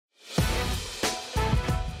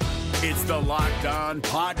It's the Locked On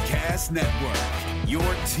Podcast Network, your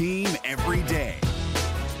team every day.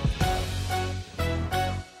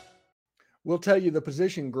 We'll tell you the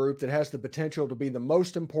position group that has the potential to be the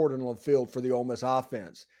most important on the field for the Ole Miss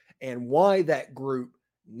offense and why that group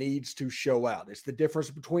needs to show out. It's the difference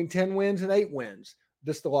between 10 wins and 8 wins.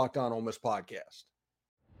 This is the Locked On Ole Miss podcast.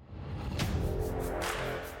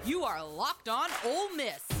 You are Locked On Ole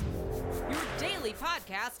Miss, your daily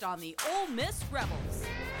podcast on the Ole Miss Rebels.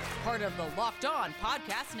 Part of the Locked On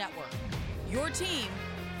Podcast Network, your team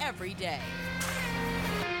every day.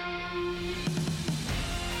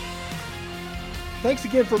 Thanks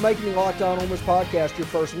again for making the Locked On Ole Miss podcast your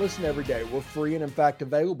first listen every day. We're free and, in fact,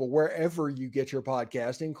 available wherever you get your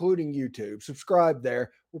podcast, including YouTube. Subscribe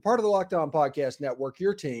there. We're part of the Locked On Podcast Network,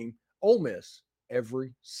 your team, Ole Miss,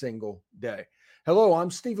 every single day. Hello,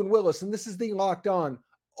 I'm Stephen Willis, and this is the Locked On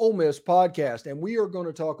Ole Miss podcast, and we are going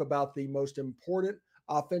to talk about the most important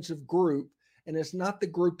offensive group, and it's not the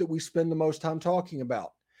group that we spend the most time talking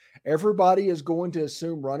about. Everybody is going to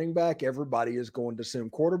assume running back. Everybody is going to assume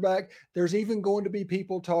quarterback. There's even going to be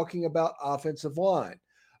people talking about offensive line.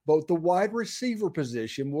 But the wide receiver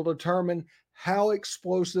position will determine how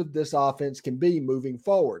explosive this offense can be moving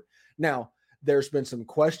forward. Now, there's been some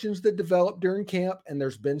questions that developed during camp, and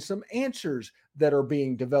there's been some answers that are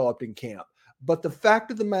being developed in camp. But the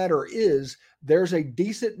fact of the matter is there's a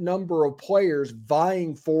decent number of players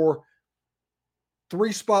vying for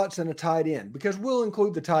 3 spots and a tight end, because we'll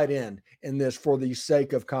include the tight end in this for the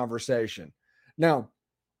sake of conversation. Now,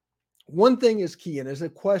 one thing is key, and is a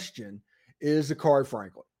question, is Zakhari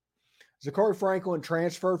Franklin. Zakhari Franklin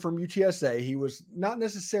transferred from UTSA. He was not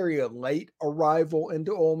necessarily a late arrival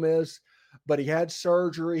into Ole Miss, but he had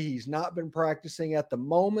surgery. He's not been practicing at the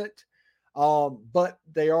moment, but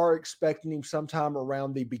they are expecting him sometime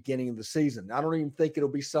around the beginning of the season. I don't even think it'll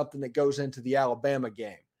be something that goes into the Alabama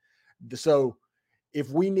game. So if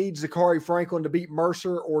we need Zakhari Franklin to beat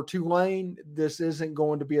Mercer or Tulane, this isn't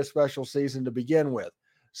going to be a special season to begin with.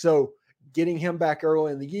 So getting him back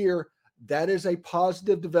early in the year, that is a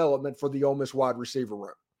positive development for the Ole Miss wide receiver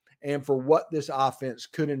room and for what this offense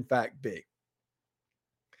could in fact be.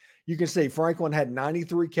 You can see Franklin had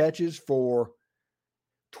 93 catches for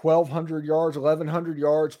 1,200 yards, 1,100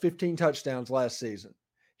 yards, 15 touchdowns last season.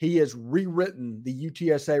 He has rewritten the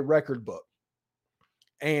UTSA record book,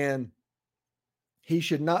 and he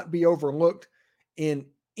should not be overlooked in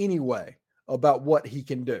any way about what he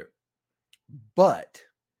can do. But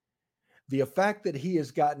the fact that he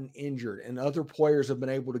has gotten injured and other players have been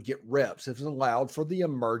able to get reps has allowed for the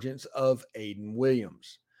emergence of Ayden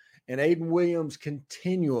Williams. And Ayden Williams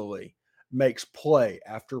continually makes play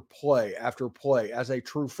after play after play as a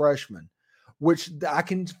true freshman, which I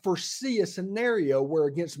can foresee a scenario where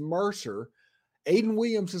against Mercer, Ayden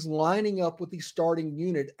Williams is lining up with the starting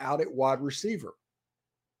unit out at wide receiver.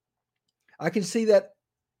 I can see that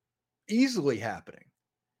easily happening.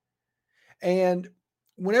 And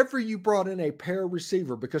whenever you brought in a pair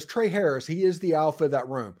receiver, because Trey Harris, he is the alpha of that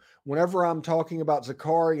room. Whenever I'm talking about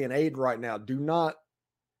Zakhari and Ayden right now, do not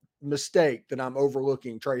mistake that I'm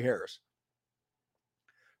overlooking Trey Harris.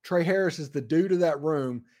 Trey Harris is the dude of that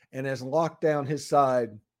room and has locked down his side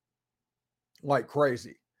like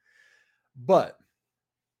crazy. But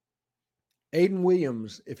Ayden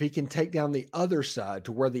Williams, if he can take down the other side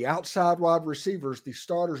to where the outside wide receivers, the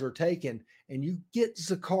starters are taken, and you get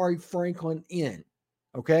Zakhari Franklin in,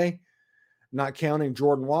 okay? Not counting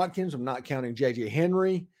Jordan Watkins. I'm not counting J.J.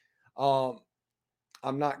 Henry.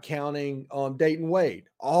 I'm not counting Dayton Wade.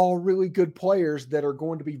 All really good players that are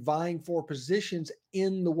going to be vying for positions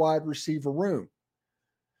in the wide receiver room.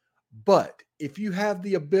 But if you have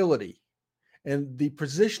the ability and the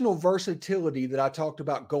positional versatility that I talked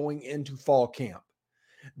about going into fall camp,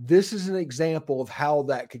 this is an example of how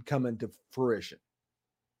that could come into fruition.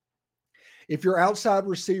 If your outside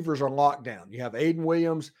receivers are locked down, you have Ayden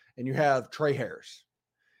Williams and you have Trey Harris,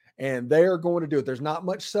 and they are going to do it. There's not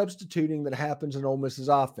much substituting that happens in Ole Miss's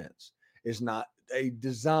offense. It's not a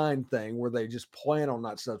design thing where they just plan on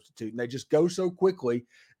not substituting. They just go so quickly,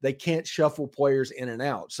 they can't shuffle players in and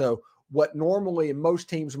out. So what normally in most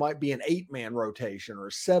teams might be an 8-man rotation or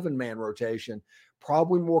a 7-man rotation,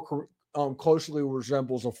 probably more closely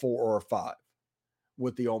resembles a 4 or a 5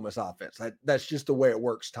 with the Ole Miss offense. That's just the way it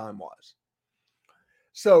works time-wise.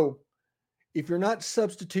 So if you're not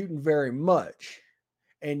substituting very much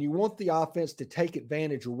and you want the offense to take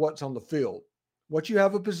advantage of what's on the field, what you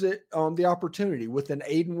have the opportunity with an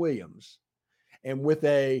Ayden Williams and with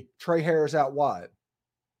a Trey Harris out wide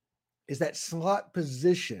is that slot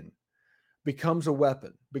position becomes a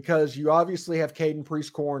weapon, because you obviously have Caden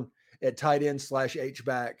Priestcorn at tight end /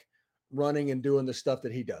 H-back running and doing the stuff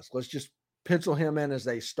that he does. Let's just pencil him in as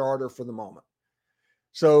a starter for the moment.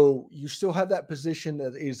 So you still have that position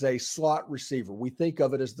that is a slot receiver. We think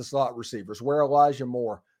of it as the slot receivers, where Elijah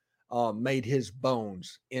Moore made his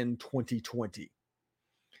bones in 2020.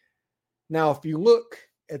 Now, if you look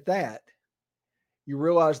at that, you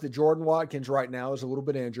realize that Jordan Watkins right now is a little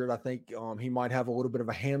bit injured. I think he might have a little bit of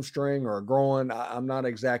a hamstring or a groin. I'm not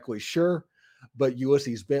exactly sure, but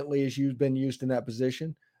Ulysses Bentley has been used in that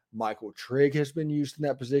position. Michael Trigg has been used in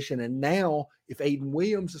that position. And now, if Ayden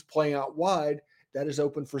Williams is playing out wide, that is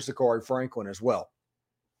open for Zachary Franklin as well.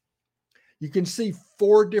 You can see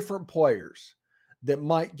 4 different players that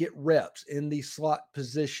might get reps in the slot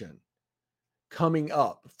position coming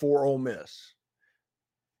up for Ole Miss.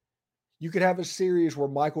 You could have a series where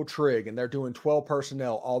Michael Trigg, and they're doing 12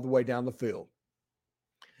 personnel all the way down the field.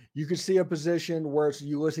 You could see a position where it's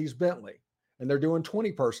Ulysses Bentley, and they're doing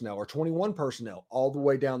 20 personnel or 21 personnel all the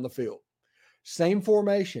way down the field. Same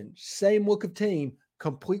formation, same look of team,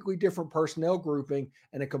 completely different personnel grouping,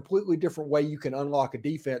 and a completely different way you can unlock a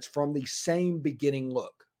defense from the same beginning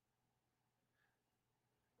look.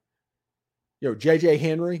 J.J.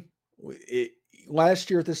 Henry,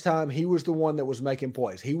 last year at this time, he was the one that was making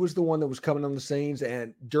plays. He was the one that was coming on the scenes,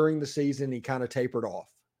 and during the season, he kind of tapered off.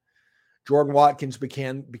 Jordan Watkins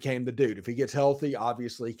became the dude. If he gets healthy,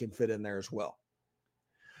 obviously he can fit in there as well.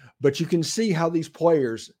 But you can see how these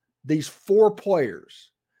 4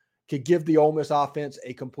 players, could give the Ole Miss offense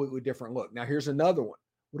a completely different look. Now, here's another one.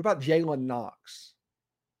 What about Jalen Knox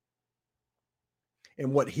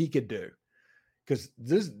and what he could do? Because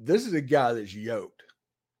this is a guy that's yoked.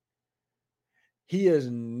 He has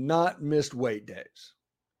not missed weight days.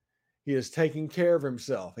 He is taking care of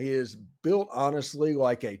himself. He is built, honestly,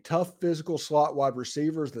 like a tough physical slot wide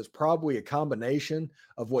receiver that's probably a combination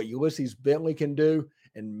of what Ulysses Bentley can do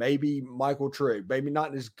and maybe Michael Trigg. Maybe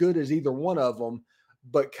not as good as either one of them,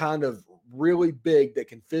 but kind of really big that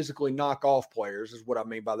can physically knock off players is what I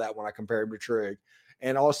mean by that when I compare him to Trigg.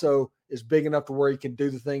 And also is big enough to where he can do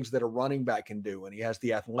the things that a running back can do, and he has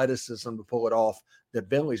the athleticism to pull it off that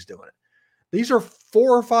Bentley's doing it. These are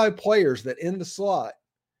 4 or 5 players that in the slot,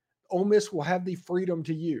 Ole Miss will have the freedom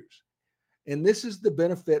to use. And this is the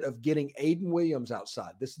benefit of getting Ayden Williams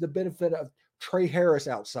outside. This is the benefit of Trey Harris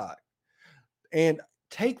outside. And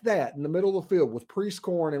take that in the middle of the field with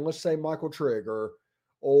Prieskorn and let's say Michael Trigg or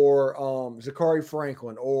Zachary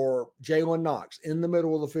Franklin or Jalen Knox in the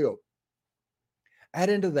middle of the field. Add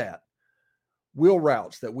into that wheel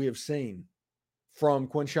routes that we have seen from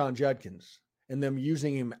Quinshon Judkins and them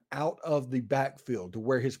using him out of the backfield to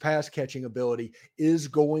where his pass catching ability is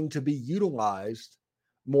going to be utilized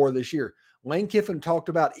more this year. Lane Kiffin talked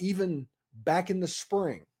about even back in the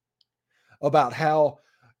spring about how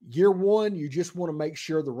year 1, you just want to make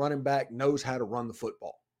sure the running back knows how to run the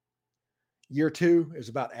football. Year 2 is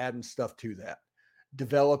about adding stuff to that,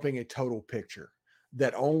 developing a total picture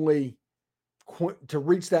that only to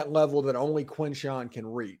reach that level that only Quinshon can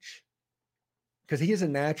reach, because he is a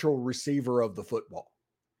natural receiver of the football.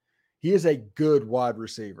 He is a good wide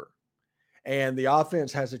receiver, and the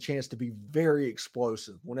offense has a chance to be very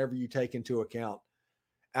explosive whenever you take into account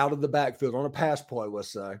out of the backfield on a pass play,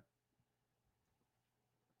 let's say,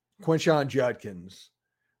 Quinshon Judkins,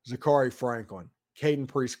 Zachary Franklin, Caden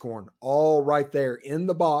Prieskorn, all right there in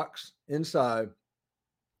the box inside,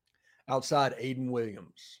 outside Ayden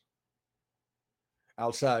Williams,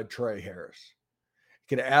 outside Trey Harris. It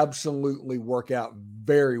could absolutely work out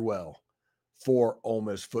very well for Ole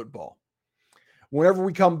Miss football. Whenever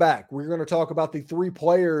we come back, we're going to talk about the 3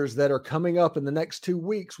 players that are coming up in the next 2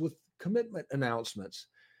 weeks with commitment announcements.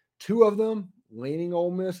 2 of them leaning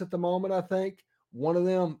Ole Miss at the moment, I think. One of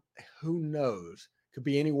them, who knows? Could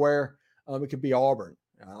be anywhere. It could be Auburn.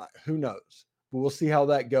 Who knows? But we'll see how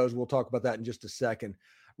that goes. We'll talk about that in just a second.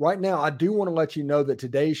 Right now, I do want to let you know that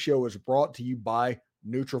today's show is brought to you by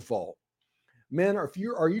Nutrafol. Men,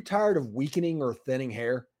 are you tired of weakening or thinning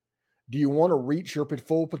hair? Do you want to reach your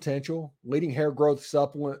full potential? Leading hair growth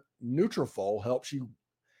supplement Nutrafol helps you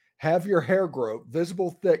have your hair grow,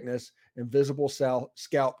 visible thickness, and visible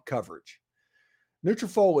scalp coverage.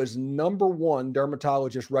 Nutrafol is #1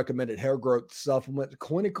 dermatologist recommended hair growth supplement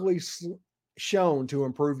clinically shown to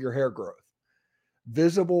improve your hair growth,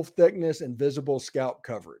 visible thickness, and visible scalp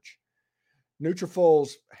coverage.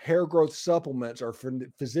 Nutrafol's hair growth supplements are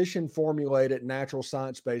physician-formulated, natural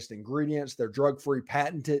science-based ingredients. Their drug-free,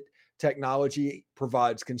 patented technology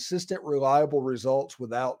provides consistent, reliable results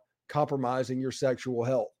without compromising your sexual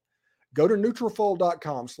health. Go to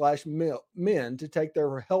Nutrafol.com/men to take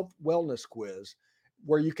their health wellness quiz,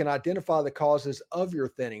 where you can identify the causes of your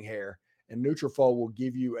thinning hair, and Nutrafol will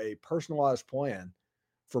give you a personalized plan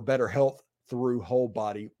for better health through whole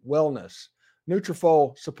body wellness.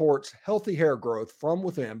 Nutrafol supports healthy hair growth from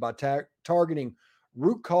within by targeting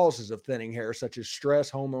root causes of thinning hair, such as stress,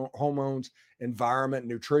 hormones, environment,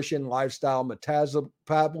 nutrition, lifestyle,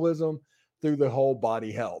 metabolism, through the whole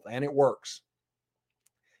body health. And it works.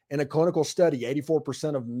 In a clinical study,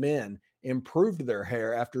 84% of men improved their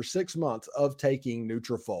hair after 6 months of taking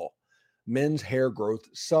Nutrafol, men's hair growth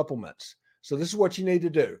supplements. So this is what you need to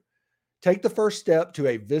do. Take the first step to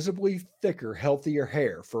a visibly thicker, healthier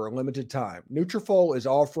hair for a limited time. Nutrafol is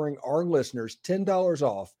offering our listeners $10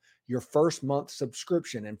 off your first month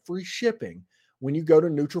subscription and free shipping when you go to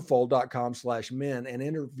Nutrafol.com/men and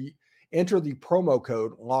enter the promo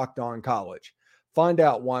code LOCKEDONCollege. Find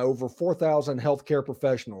out why over 4,000 healthcare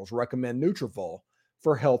professionals recommend Nutrafol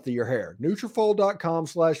for healthier hair.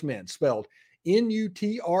 Nutrafol.com/men, spelled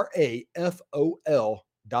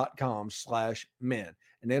Nutrafol.com/men,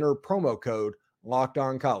 and enter promo code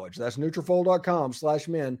LOCKEDONCollege. That's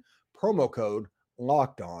Nutrafol.com/men, promo code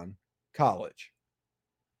LOCKEDONCollege.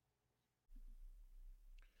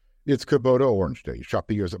 It's Kubota Orange Day. Shop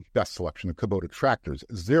the year's best selection of Kubota tractors,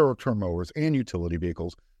 zero-turn mowers, and utility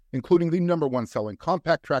vehicles, including the #1 selling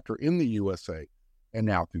compact tractor in the USA. And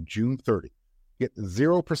now through June 30, get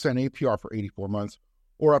 0% APR for 84 months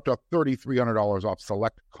or up to $3,300 off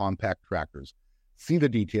select compact tractors. See the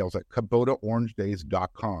details at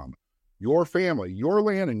KubotaOrangeDays.com. Your family, your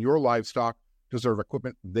land, and your livestock deserve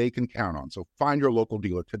equipment they can count on. So find your local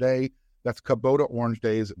dealer today. That's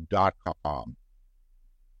KubotaOrangeDays.com.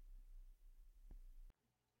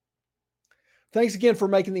 Thanks again for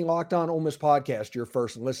making the Locked On Ole Miss podcast your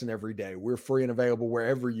first listen every day. We're free and available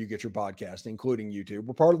wherever you get your podcast, including YouTube.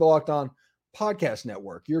 We're part of the Locked On Podcast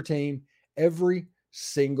Network, your team every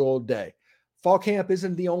single day. Fall camp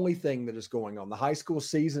isn't the only thing that is going on. The high school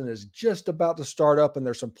season is just about to start up, and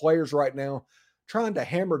there's some players right now trying to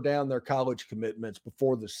hammer down their college commitments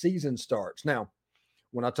before the season starts. Now,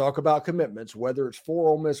 when I talk about commitments, whether it's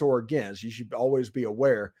for Ole Miss or against, you should always be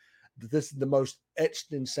aware that this is the most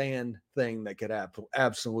etched in sand thing that could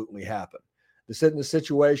absolutely happen. To sit in a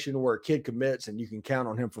situation where a kid commits and you can count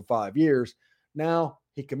on him for 5 years, now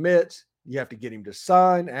he commits, you have to get him to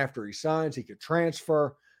sign. After he signs, he could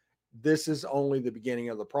transfer. This is only the beginning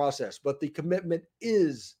of the process, but the commitment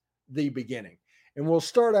is the beginning. And we'll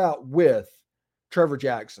start out with Trevor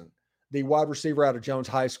Jaxson, the wide receiver out of Jones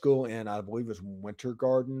High School in, I believe it's Winter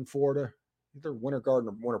Garden, Florida. Either Winter Garden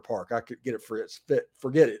or Winter Park. I could get it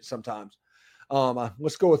forget it sometimes.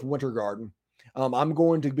 Let's go with Winter Garden. I'm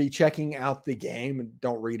going to be checking out the game, and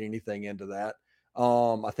don't read anything into that.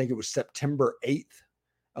 I think it was September 8th.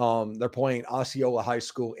 They're playing Osceola High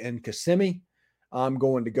School in Kissimmee. I'm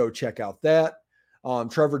going to go check out that.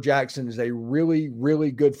 Trevor Jaxson is a really,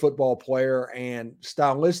 really good football player, and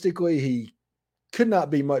stylistically, he could not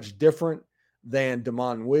be much different than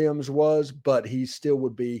Ayden Williams was, but he still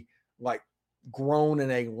would be like grown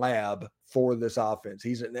in a lab for this offense.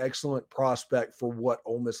 He's an excellent prospect for what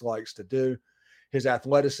Ole Miss likes to do. His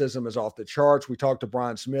athleticism is off the charts. We talked to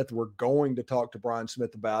Brian Smith. We're going to talk to Brian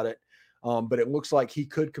Smith about it, but it looks like he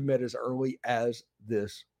could commit as early as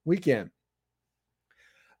this weekend.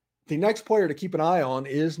 The next player to keep an eye on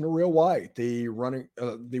is Nareel White, the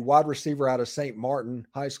wide receiver out of St. Martin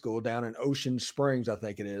High School down in Ocean Springs, I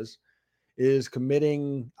think it is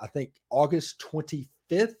committing, I think, August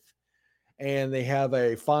 25th. And they have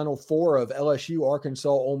a Final Four of LSU, Arkansas,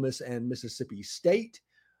 Ole Miss, and Mississippi State.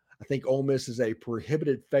 I think Ole Miss is a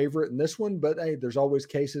prohibited favorite in this one, but hey, there's always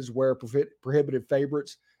cases where prohibited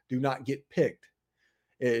favorites do not get picked.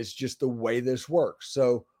 It's just the way this works.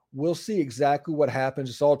 So we'll see exactly what happens.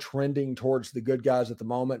 It's all trending towards the good guys at the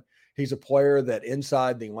moment. He's a player that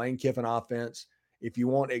inside the Lane Kiffin offense, if you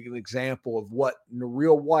want an example of what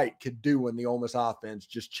Nareel White could do in the Ole Miss offense,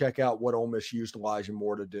 just check out what Ole Miss used Elijah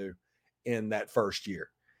Moore to do in that first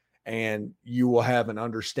year. And you will have an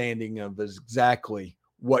understanding of exactly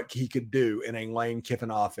what he could do in a Lane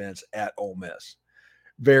Kiffin offense at Ole Miss.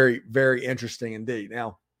 Very, very interesting indeed.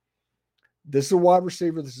 Now, this is a wide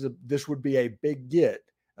receiver. This would be a big get,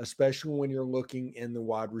 especially when you're looking in the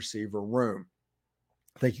wide receiver room.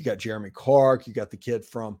 I think you got Jeremy Clark. You got the kid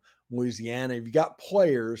from Louisiana. You got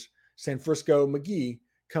players, San Francisco McGee,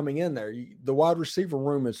 coming in there. The wide receiver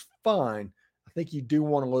room is fine. I think you do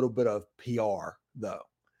want a little bit of PR, though.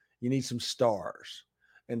 You need some stars.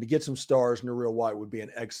 And to get some stars, Nareel White would be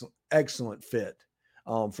an excellent fit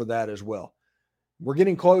for that as well. We're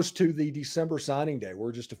getting close to the December signing day.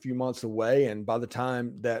 We're just a few months away, and by the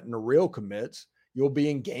time that Nareel commits, you'll be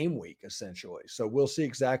in game week, essentially. So we'll see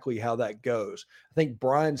exactly how that goes. I think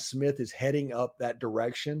Brian Smith is heading up that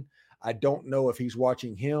direction. I don't know if he's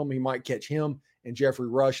watching him. He might catch him and Jeffrey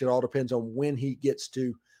Rush. It all depends on when he gets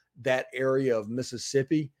to that area of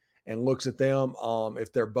Mississippi and looks at them,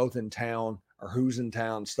 if they're both in town or who's in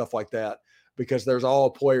town, stuff like that, because there's all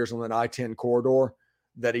players on that I-10 corridor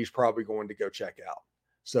that he's probably going to go check out.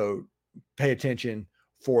 So pay attention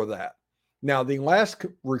for that. Now, the last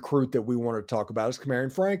recruit that we want to talk about is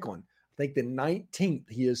Kamarion Franklin. I think the 19th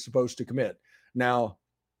he is supposed to commit. Now,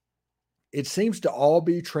 it seems to all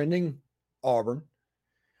be trending Auburn.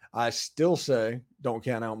 I still say don't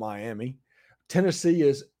count out Miami. Tennessee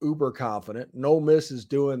is uber confident. And Ole Miss is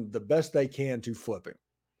doing the best they can to flip him.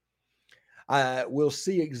 We'll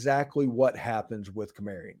see exactly what happens with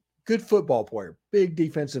Kamarion. Good football player, big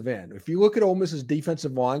defensive end. If you look at Ole Miss's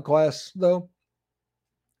defensive line class, though,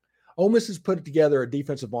 Ole Miss has put together a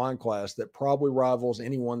defensive line class that probably rivals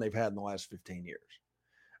anyone they've had in the last 15 years.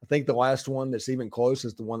 I think the last one that's even close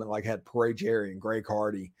is the one that like had Pere Jerry and Greg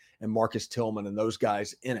Hardy and Marcus Tillman and those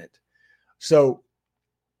guys in it. So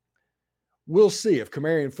we'll see if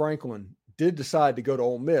Kamarion Franklin did decide to go to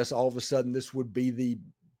Ole Miss. All of a sudden, this would be the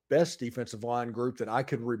best defensive line group that I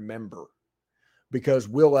could remember, because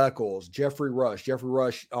Will Eccles, Jeffrey Rush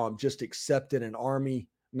just accepted an All-American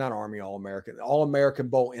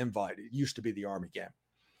Bowl invite. It used to be the Army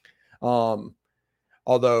game.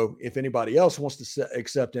 Although if anybody else wants to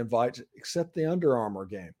accept invites, accept the Under Armour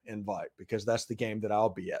game invite, because that's the game that I'll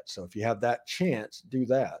be at. So if you have that chance, do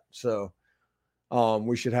that. So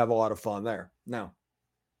we should have a lot of fun there. Now,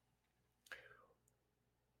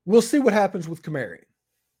 we'll see what happens with Kamarion,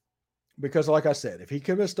 because like I said, if he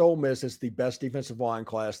commits to Ole Miss, it's the best defensive line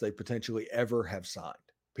class they potentially ever have signed,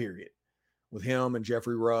 period. With him and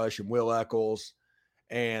Jeffrey Rush and Will Eccles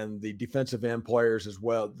and the defensive end players as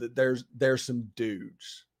well. There's some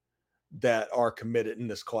dudes that are committed in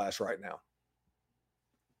this class right now.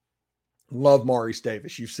 Love Maurice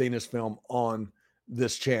Davis. You've seen his film on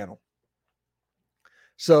this channel.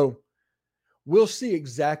 So we'll see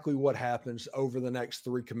exactly what happens over the next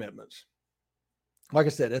 3 commitments. Like I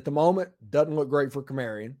said, at the moment, doesn't look great for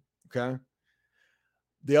Kamarion. Okay.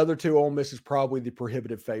 The other 2, Ole Miss is probably the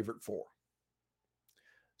prohibitive favorite for.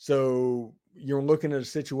 So you're looking at a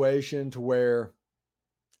situation to where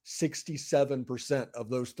 67% of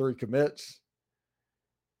those 3 commits,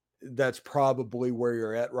 that's probably where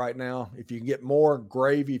you're at right now. If you can get more,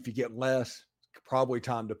 gravy. If you get less, probably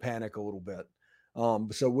time to panic a little bit.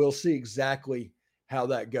 So we'll see exactly how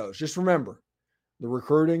that goes. Just remember, the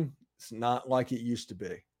recruiting, it's not like it used to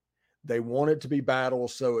be. They want it to be battle,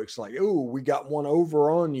 so it's like, oh, we got one over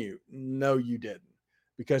on you. No, you didn't.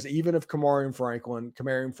 Because even if Kamarion Franklin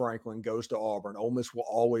goes to Auburn, Ole Miss will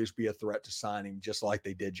always be a threat to sign him, just like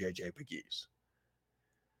they did J.J. Pegues.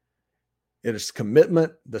 It is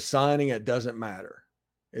commitment, the signing, it doesn't matter.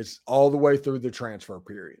 It's all the way through the transfer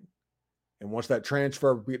period. And once that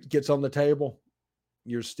transfer gets on the table,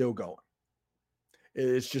 you're still going.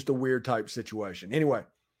 It's just a weird type situation. Anyway,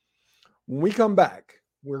 when we come back,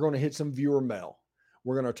 we're going to hit some viewer mail.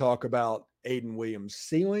 We're going to talk about Ayden Williams'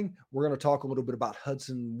 ceiling. We're going to talk a little bit about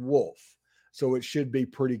Hudson Wolf. So it should be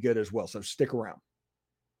pretty good as well. So stick around.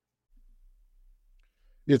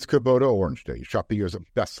 It's Kubota Orange Day. Shop the year's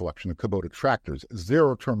best selection of Kubota tractors,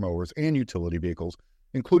 zero-turn mowers, and utility vehicles,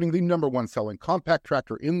 including the #1 selling compact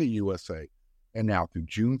tractor in the USA. And now through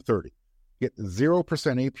June 30, get 0%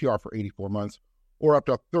 APR for 84 months or up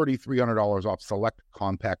to $3,300 off select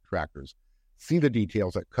compact tractors. See the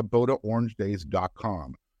details at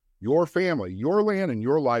KubotaOrangeDays.com. Your family, your land, and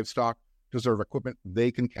your livestock deserve equipment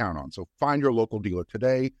they can count on. So find your local dealer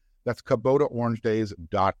today. That's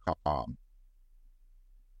KubotaOrangeDays.com.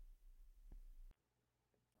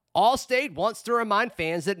 Allstate wants to remind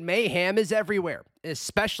fans that mayhem is everywhere,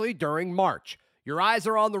 especially during March. Your eyes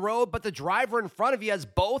are on the road, but the driver in front of you has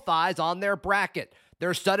both eyes on their bracket.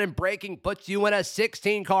 Their sudden braking puts you in a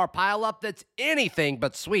 16-car pileup that's anything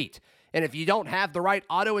but sweet. And if you don't have the right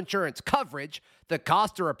auto insurance coverage, the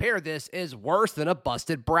cost to repair this is worse than a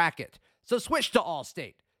busted bracket. So switch to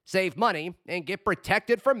Allstate. Save money and get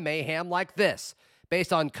protected from mayhem like this.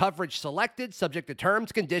 Based on coverage selected, subject to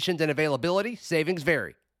terms, conditions, and availability, savings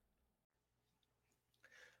vary.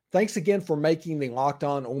 Thanks again for making the Locked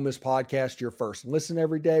On Ole Miss podcast your first listen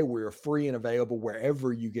every day. We're free and available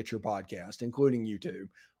wherever you get your podcast, including YouTube.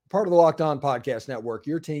 Part of the Locked On Podcast Network,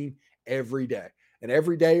 your team every day. And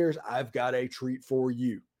every dayers, I've got a treat for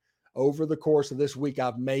you. Over the course of this week,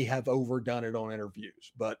 I may have overdone it on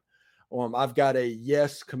interviews, but I've got a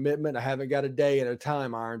yes commitment. I haven't got a day and a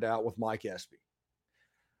time ironed out with Mike Espy.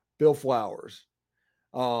 Bill Flowers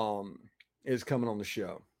is coming on the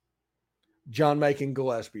show. John Macon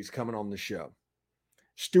Gillespie is coming on the show.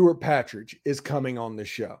 Stuart Patridge is coming on the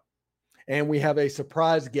show. And we have a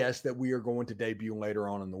surprise guest that we are going to debut later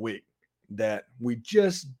on in the week that we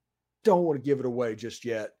just don't want to give it away just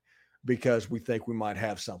yet because we think we might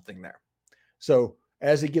have something there. So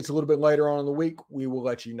as it gets a little bit later on in the week, we will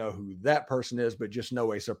let you know who that person is, but just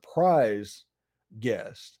know a surprise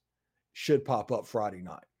guest should pop up Friday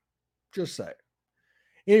night. Just say it.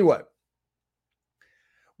 Anyway,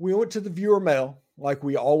 we went to the viewer mail like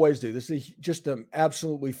we always do. This is just an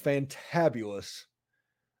absolutely fantabulous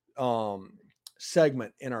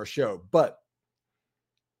segment in our show. But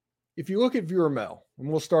if you look at viewer mail, and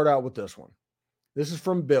we'll start out with this one. This is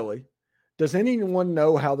from Billy. Does anyone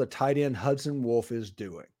know how the tight end Hudson Wolf is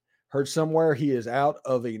doing? Heard somewhere he is out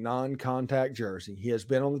of a non-contact jersey. He has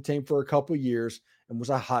been on the team for a couple of years and was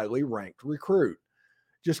a highly ranked recruit.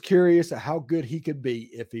 Just curious at how good he could be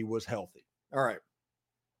if he was healthy. All right.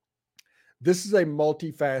 This is a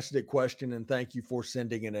multifaceted question, and thank you for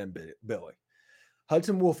sending it in, Billy.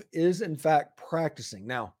 Hudson Wolf is, in fact, practicing.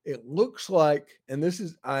 Now, it looks like, and this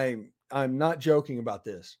is, I'm not joking about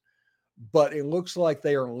this, but it looks like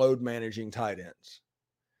they are load managing tight ends.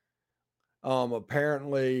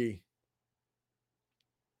 Apparently,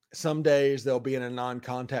 some days they'll be in a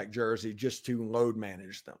non-contact jersey just to load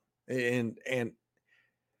manage them. And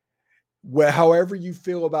however you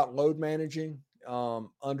feel about load managing,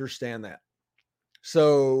 understand that.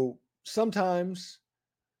 So sometimes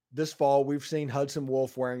this fall we've seen Hudson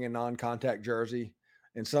Wolf wearing a non-contact jersey,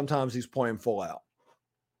 and sometimes he's playing full out.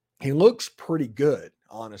 He looks pretty good,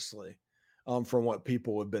 honestly, from what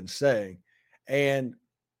people have been saying. And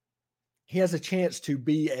he has a chance to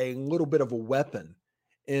be a little bit of a weapon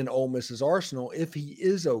in Ole Miss's arsenal if he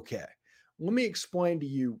is okay. Let me explain to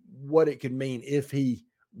you what it could mean if he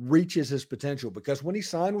reaches his potential, because when he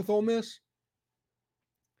signed with Ole Miss,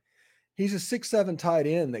 he's a 6'7" tight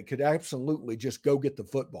end that could absolutely just go get the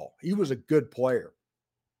football. He was a good player.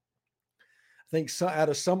 I think out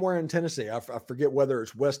of somewhere in Tennessee, I forget whether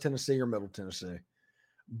it's West Tennessee or Middle Tennessee,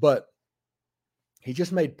 but he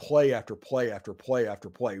just made play after play after play after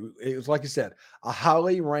play. It was, like I said, a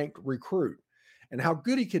highly ranked recruit. And how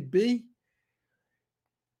good he could be,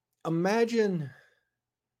 imagine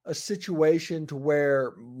a situation to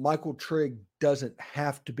where Michael Trigg doesn't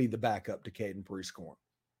have to be the backup to Caden Prieskorn.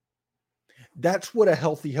 That's what a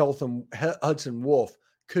healthy Hudson Wolf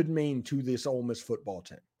could mean to this Ole Miss football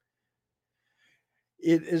team.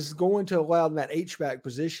 It is going to allow them that H-back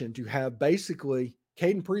position to have basically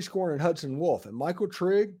Caden Prieskorn and Hudson Wolf. And Michael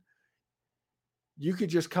Trigg, you could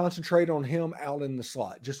just concentrate on him out in the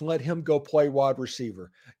slot. Just let him go play wide receiver.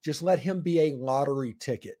 Just let him be a lottery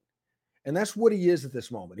ticket. And that's what he is at this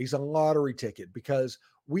moment. He's a lottery ticket because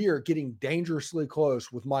we are getting dangerously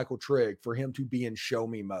close with Michael Trigg for him to be in show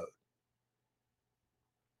me mode.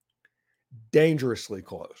 Dangerously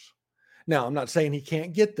close. Now, I'm not saying he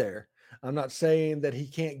can't get there. I'm not saying that he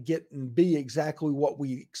can't get and be exactly what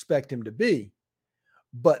we expect him to be,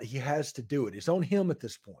 but he has to do it. It's on him at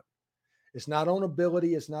this point. It's not on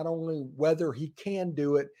ability. It's not only whether he can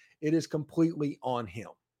do it. It is completely on him.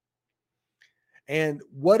 And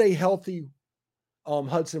what a healthy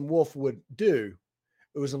Hudson Wolf would do,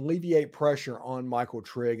 it was alleviate pressure on Michael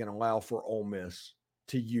Trigg and allow for Ole Miss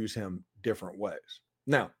to use him different ways.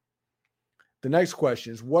 Now, the next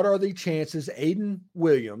question is, what are the chances Ayden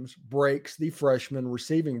Williams breaks the freshman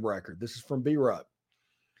receiving record? This is from B-Rub,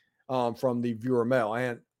 from the viewer mail.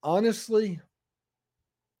 And honestly,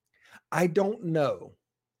 I don't know.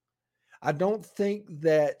 I don't think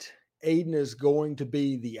that Ayden is going to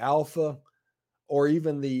be the alpha or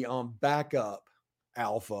even the backup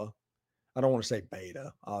alpha. I don't want to say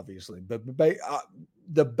beta, obviously, but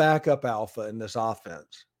the backup alpha in this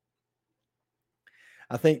offense.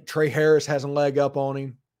 I think Trey Harris has a leg up on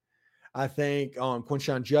him. I think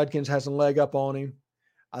Quinshon Judkins has a leg up on him.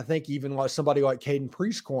 I think even like somebody like Caden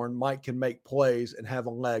Prieskorn can make plays and have a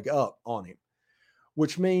leg up on him,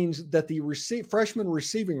 which means that the freshman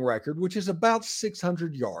receiving record, which is about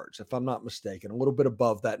 600 yards, if I'm not mistaken, a little bit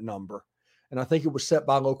above that number. And I think it was set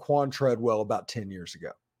by Laquan Treadwell about 10 years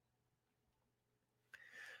ago.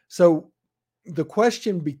 So the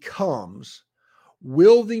question becomes,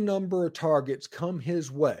 will the number of targets come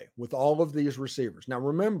his way with all of these receivers? Now,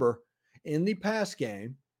 remember, in the pass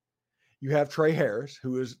game, you have Trey Harris,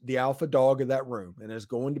 who is the alpha dog of that room and is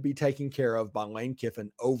going to be taken care of by Lane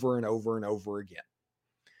Kiffin over and over and over again.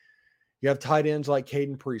 You have tight ends like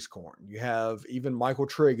Caden Prieskorn. You have even Michael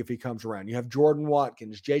Trigg if he comes around. You have Jordan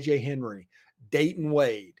Watkins, J.J. Henry, Dayton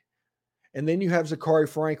Wade. And then you have Zachary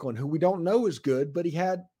Franklin, who we don't know is good, but he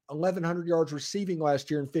had 1,100 yards receiving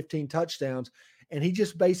last year and 15 touchdowns. And he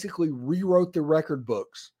just basically rewrote the record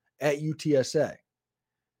books at UTSA.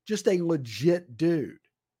 Just a legit dude.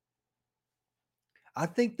 I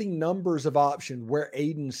think the numbers of option where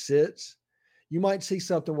Ayden sits, you might see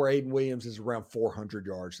something where Ayden Williams is around 400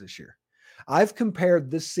 yards this year. I've compared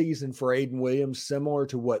this season for Ayden Williams similar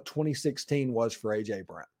to what 2016 was for A.J.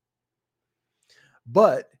 Brown.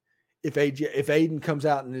 But if Ayden comes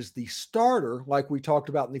out and is the starter, like we talked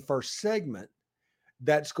about in the first segment,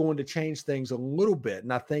 that's going to change things a little bit.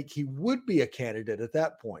 And I think he would be a candidate at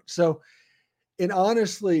that point. So, and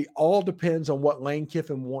honestly, all depends on what Lane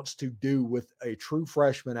Kiffin wants to do with a true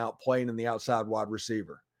freshman out playing in the outside wide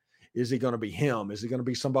receiver. Is he going to be him? Is it going to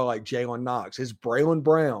be somebody like Jalen Knox? Is Braylon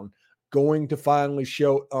Brown going to finally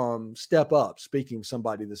step up? Speaking of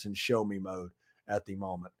somebody that's in show me mode at the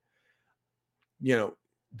moment. You know,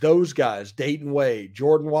 those guys, Dayton Wade,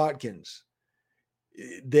 Jordan Watkins,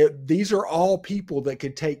 these are all people that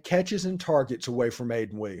could take catches and targets away from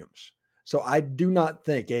Ayden Williams. So I do not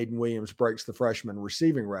think Ayden Williams breaks the freshman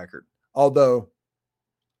receiving record, although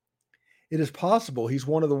it is possible he's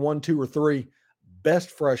one of the 1, 2, or 3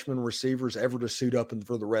 best freshman receivers ever to suit up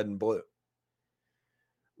for the red and blue.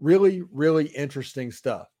 Really, really interesting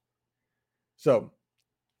stuff. So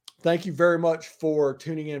thank you very much for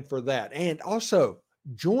tuning in for that. And also,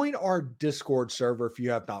 join our Discord server if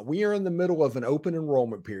you have not. We are in the middle of an open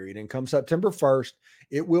enrollment period, and come September 1st,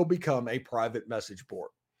 it will become a private message board.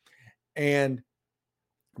 And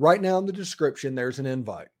right now in the description, there's an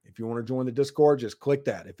invite. If you want to join the Discord, just click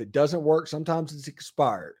that. If it doesn't work, sometimes it's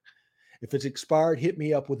expired. If it's expired, hit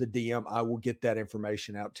me up with a DM. I will get that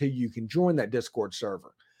information out to you. You can join that Discord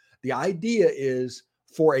server. The idea is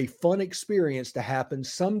for a fun experience to happen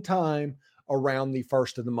sometime around the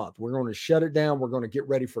first of the month. We're going to shut it down. We're going to get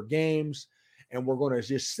ready for games, and we're going to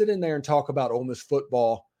just sit in there and talk about Ole Miss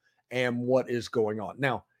football and what is going on.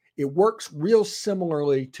 Now, it works real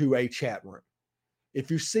similarly to a chat room.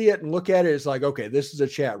 If you see it and look at it, it's like, okay, this is a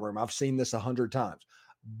chat room. I've seen this 100 times.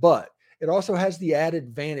 But it also has the added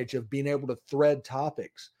advantage of being able to thread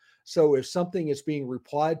topics. So if something is being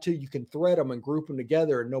replied to, you can thread them and group them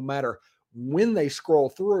together, and no matter when they scroll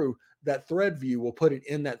through, that thread view will put it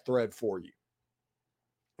in that thread for you,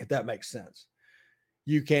 if that makes sense.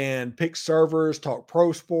 You can pick servers, talk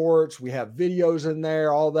pro sports. We have videos in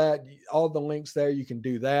there, all that, all the links there. You can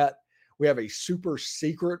do that. We have a super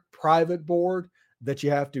secret private board that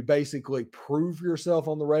you have to basically prove yourself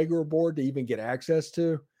on the regular board to even get access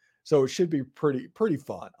to. So it should be pretty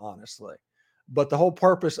fun, honestly. But the whole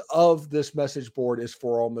purpose of this message board is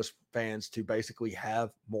for Ole Miss fans to basically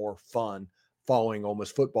have more fun following Ole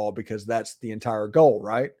Miss football, because that's the entire goal,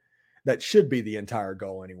 right? That should be the entire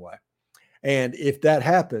goal anyway. And if that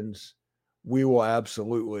happens, we will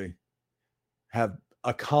absolutely have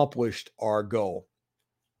accomplished our goal.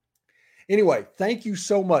 Anyway, thank you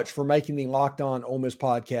so much for making the Locked On Ole Miss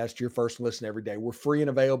podcast your first listen every day. We're free and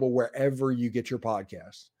available wherever you get your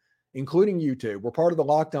podcasts, including YouTube. We're part of the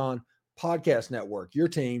Locked On Podcast Network, your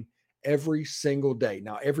team every single day.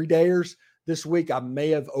 Now, everydayers, this week I may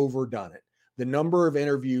have overdone it. The number of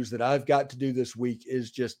interviews that I've got to do this week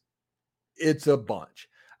is just, it's a bunch.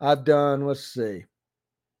 I've done, let's see,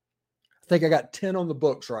 I think I got 10 on the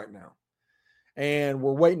books right now. And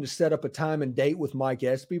we're waiting to set up a time and date with Mike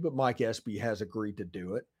Espy, but Mike Espy has agreed to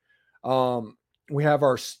do it. We have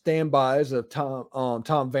our standbys of Tom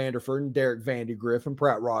Vanderford and Derek Vandegrift and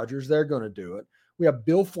Pratt Rogers. They're going to do it. We have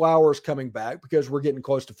Bill Flowers coming back because we're getting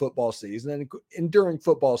close to football season. And during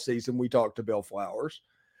football season, we talk to Bill Flowers.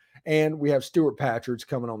 And we have Stuart Patridge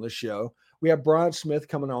coming on the show. We have Brian Smith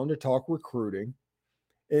coming on to talk recruiting.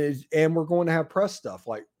 And we're going to have press stuff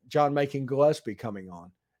like John Macon Gillespie coming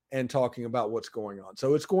on and talking about what's going on.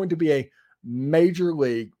 So it's going to be a major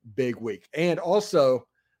league big week. And also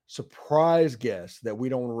surprise guest that we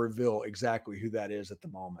don't want to reveal exactly who that is at the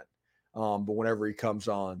moment. But whenever he comes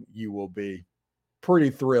on, you will be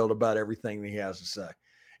pretty thrilled about everything that he has to say.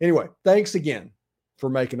 Anyway, thanks again for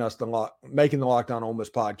making the Locked On Ole Miss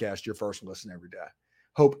podcast your first listen every day.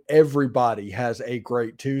 Hope everybody has a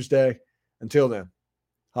great Tuesday. Until then,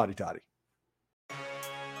 hotty toddy.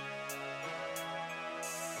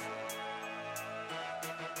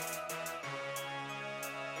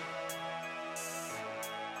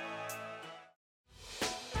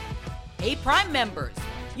 Hey, Prime members,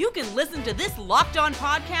 you can listen to this Locked On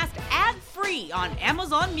podcast ad-free on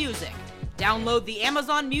Amazon Music. Download the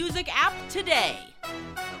Amazon Music app today.